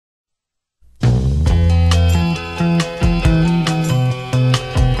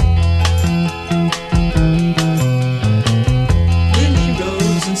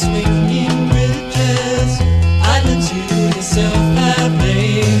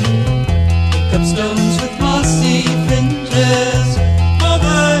Stones with mossy fringes,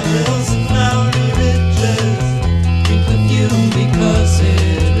 over hills and flowery ridges, drink perfume because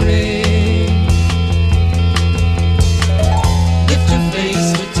it rains. Lift your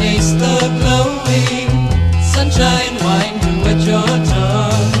face to taste the glowing sunshine wine to wet your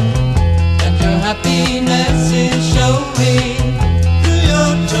tongue, and your happiness is showing through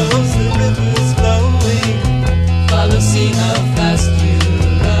your toes. The river's flowing. Follow, see how fast you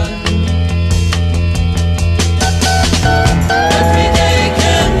run.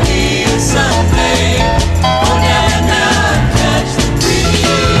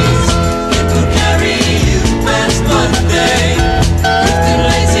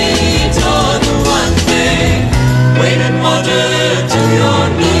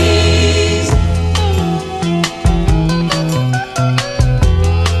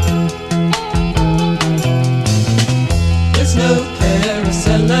 There's no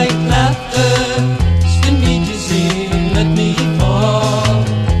carousel like laughter